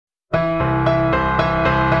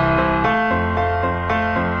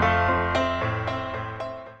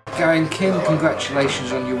Gary and Kim,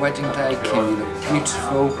 congratulations on your wedding day. Kim, you look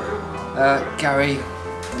beautiful. Gary,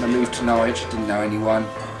 when I moved to Norwich, didn't know anyone,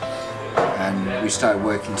 and we started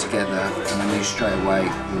working together, and I knew straight away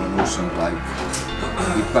you were an awesome bloke.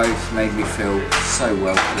 You both made me feel so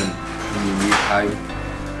welcome in your new home.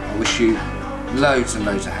 I wish you loads and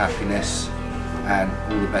loads of happiness and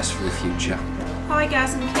all the best for the future. Hi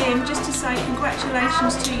Gaz and Kim, just to say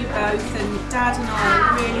congratulations to you both, and Dad and I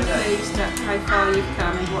are really pleased at how far you've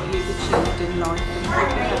come and what you've achieved in life, and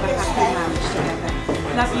hope you have a happy marriage together.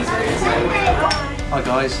 Love you both. Hi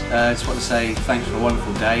guys, just want to say thanks for a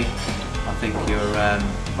wonderful day. I think you're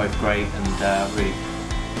both great and really,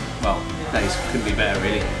 well, days couldn't be better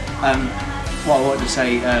really. What I wanted to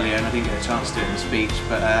say earlier, and I didn't get a chance to do it in the speech,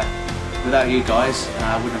 but without you guys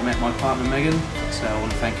I wouldn't have met my partner Megan, so I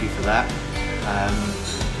want to thank you for that.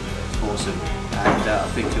 Awesome, and I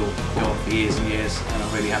think you'll go on for years and years, and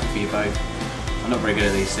I'm really happy for you both. I'm not very good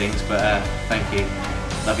at these things, but thank you.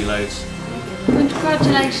 Love you loads.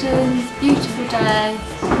 Congratulations, beautiful day.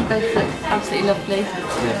 You both look absolutely lovely.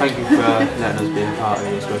 Yeah, thank you for letting us be a part of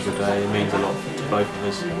your special day. It means a lot to both of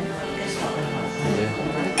us. Yeah.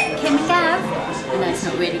 Kim and Gav? No, it's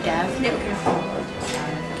not really Gav. Little Kim.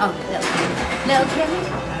 Oh, little Kim.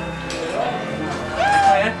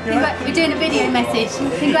 We're doing a video message.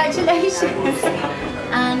 Congratulations.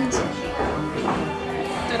 And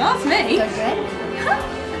Don't ask me. go for it.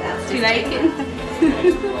 Too late.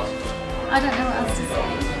 I don't know what else to say.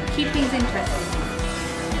 Keep things interesting.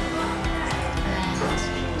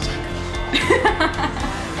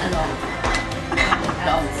 And a lot.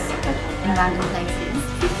 Lots. In random places.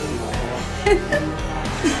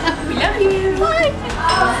 We love you. Bye.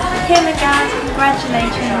 Kim and Gaz,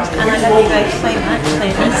 congratulations, and I love you both so much. So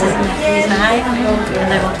nieces and nephews now, and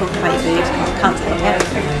no one talked about your boobs because I can't take it.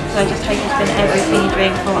 So I just hope it's been everything you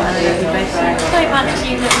dreamed for, and I love you both so much. And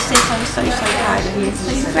you little sis, I'm so proud of you.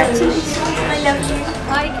 So congratulations, I love you.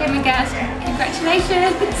 Hi Kim and Gaz,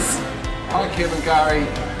 congratulations. Hi Kim and Gary,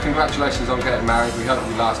 congratulations on getting married. We hope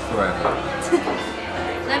you last forever.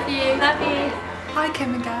 Love you. Love you. Hi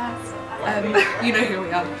Kim and Gaz. You know who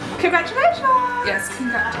we are. Congratulations! Yes,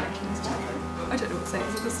 congratulations to you. I don't know what to say,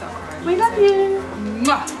 it's at the start. We love you!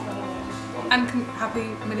 Mwah! And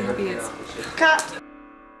happy, many happy years. Cut!